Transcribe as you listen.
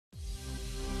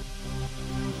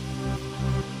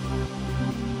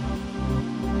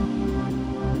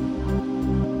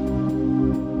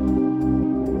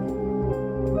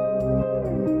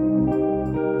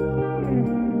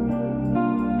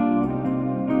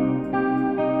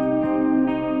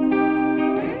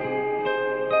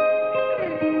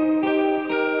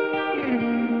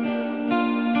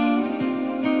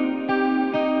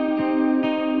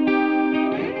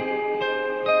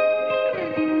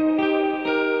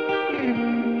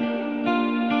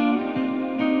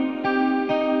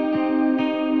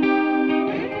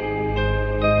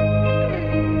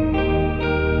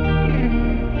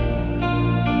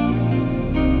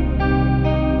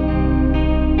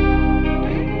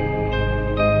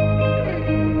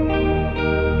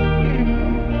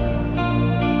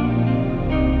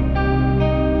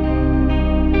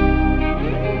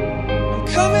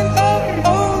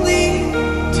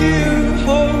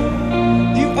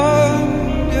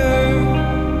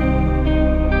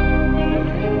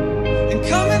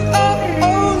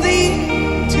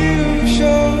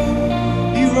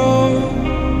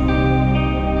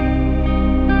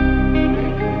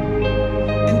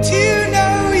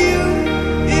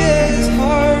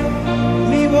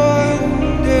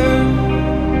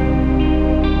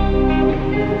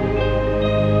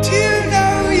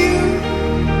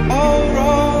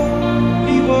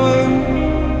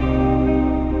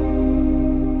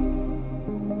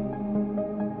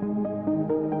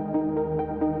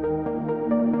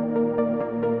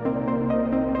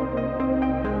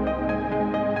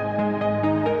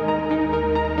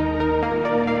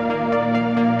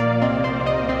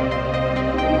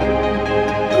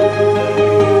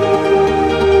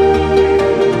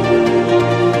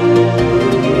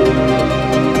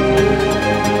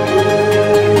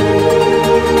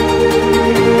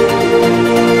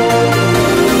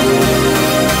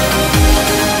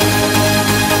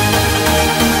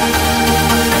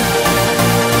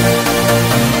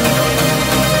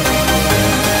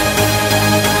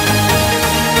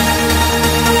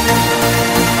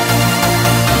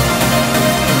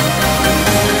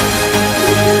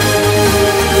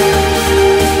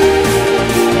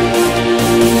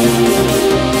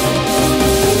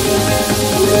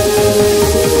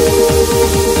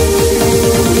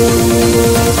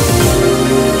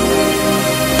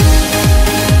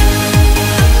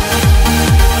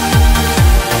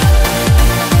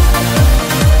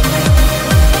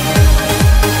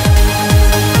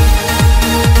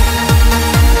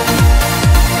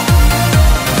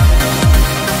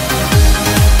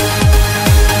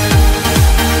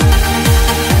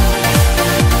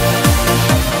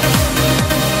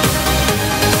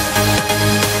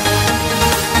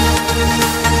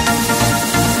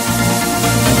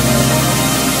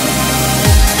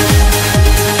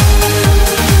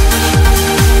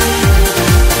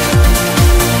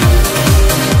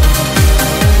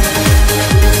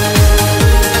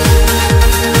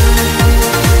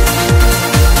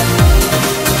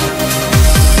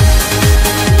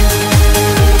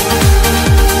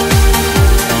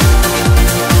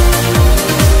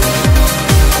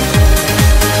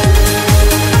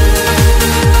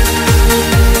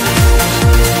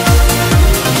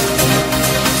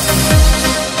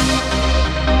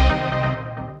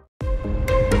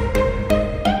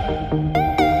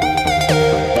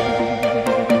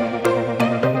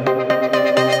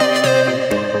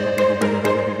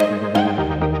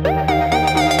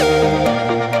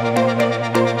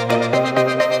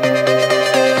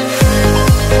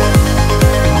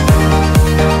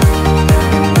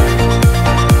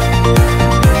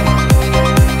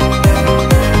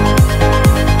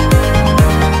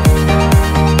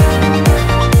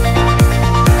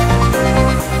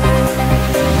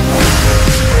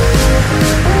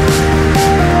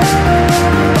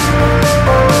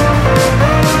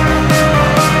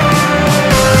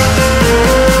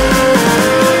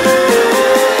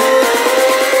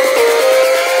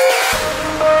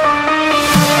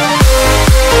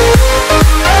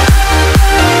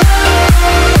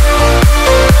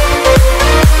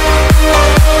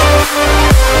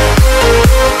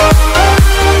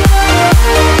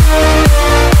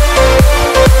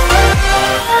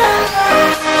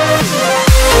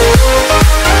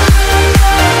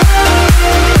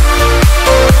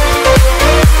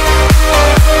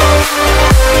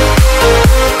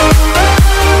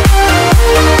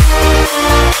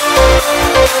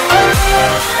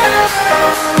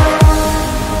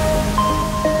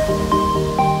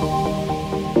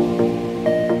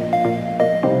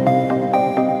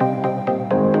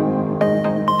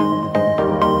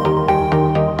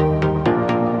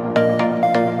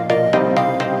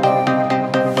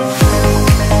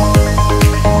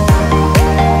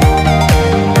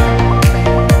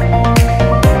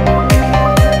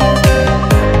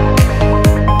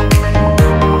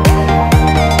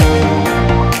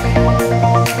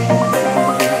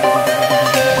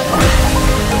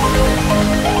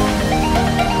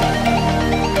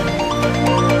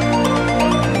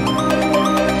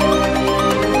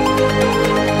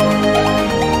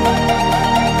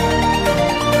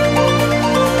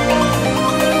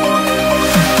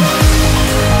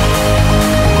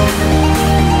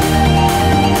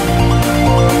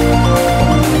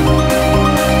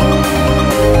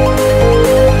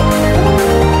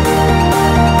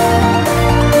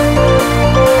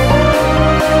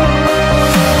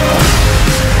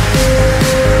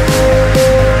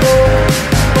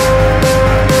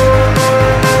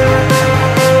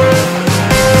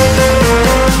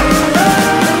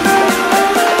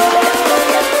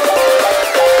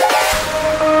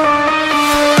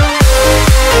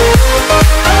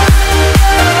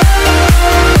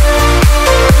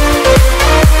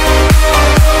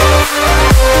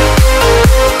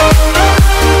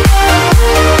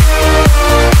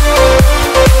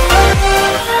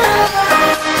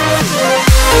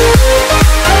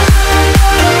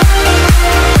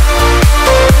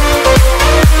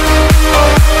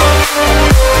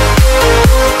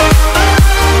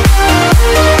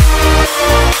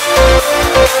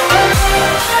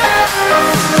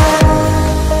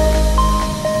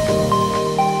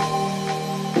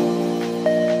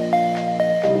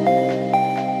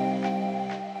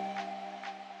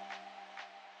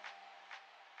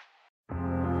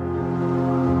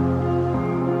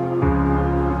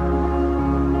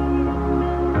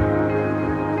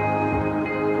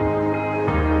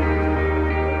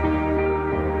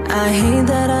I hate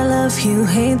that I love you,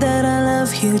 hate that I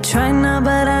love you. Try not,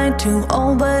 but I do.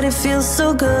 Oh, but it feels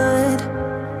so good,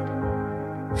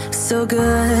 so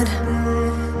good.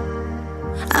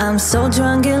 I'm so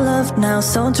drunk in love now,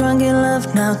 so drunk in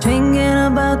love now. Thinking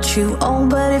about you, oh,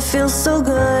 but it feels so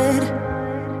good,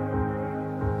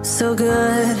 so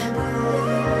good.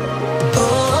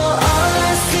 Oh, all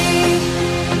I see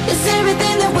is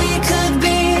everything that we could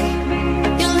be.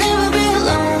 You'll never be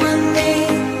alone with me.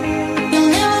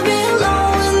 You'll never be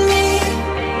alone with me.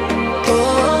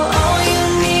 Oh, all you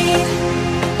need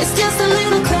is just a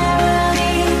little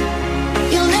clarity.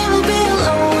 You'll never be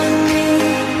alone with me.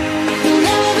 You'll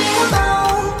never be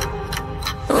alone.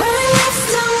 Right next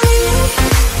to me.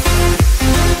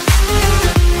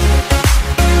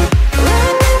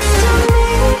 Right next to me.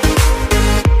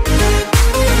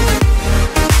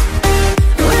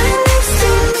 Right next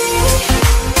to me.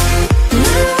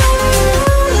 No,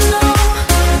 no.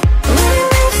 Right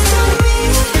next to me.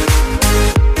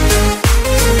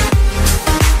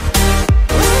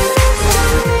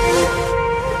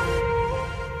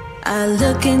 I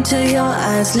look into your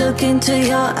eyes, look into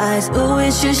your eyes. Ooh,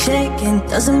 it's you shaking.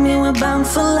 Doesn't mean we're bound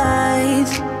for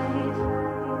life,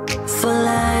 for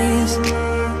life.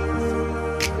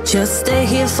 Just stay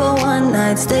here for one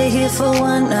night, stay here for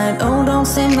one night. Oh, don't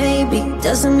say maybe.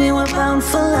 Doesn't mean we're bound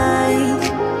for life,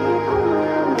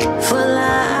 for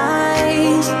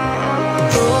life.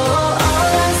 Oh,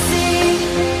 all I see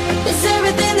is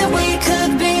everything that we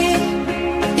could be.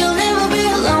 You'll never be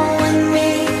alone with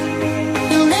me.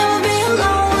 You'll never be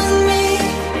alone with me.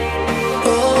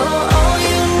 Oh, all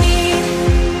you need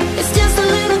is just a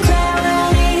little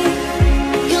clarity.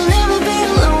 You'll never be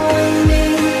alone with me.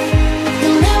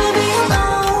 You'll never be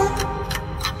alone.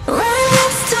 Right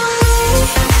next to me.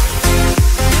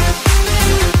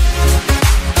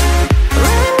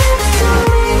 Right next to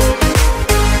me.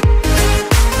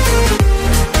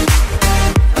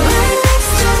 Right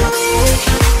next to me.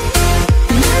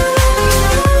 No,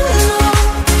 no.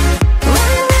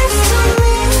 Right next to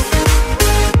me.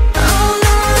 All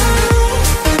night.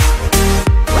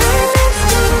 Right next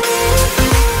to me.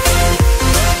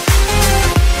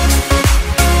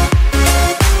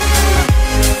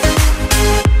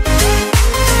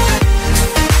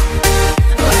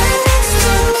 Right next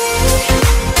to me.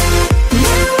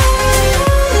 No,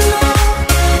 no.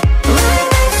 Right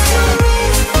next to me.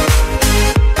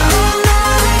 All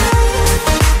night.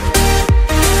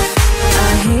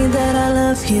 I hate that I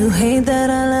love you, hate that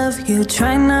I love you.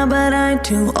 Try not, but I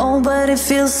do. Oh, but it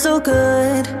feels so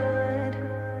good,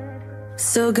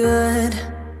 so good.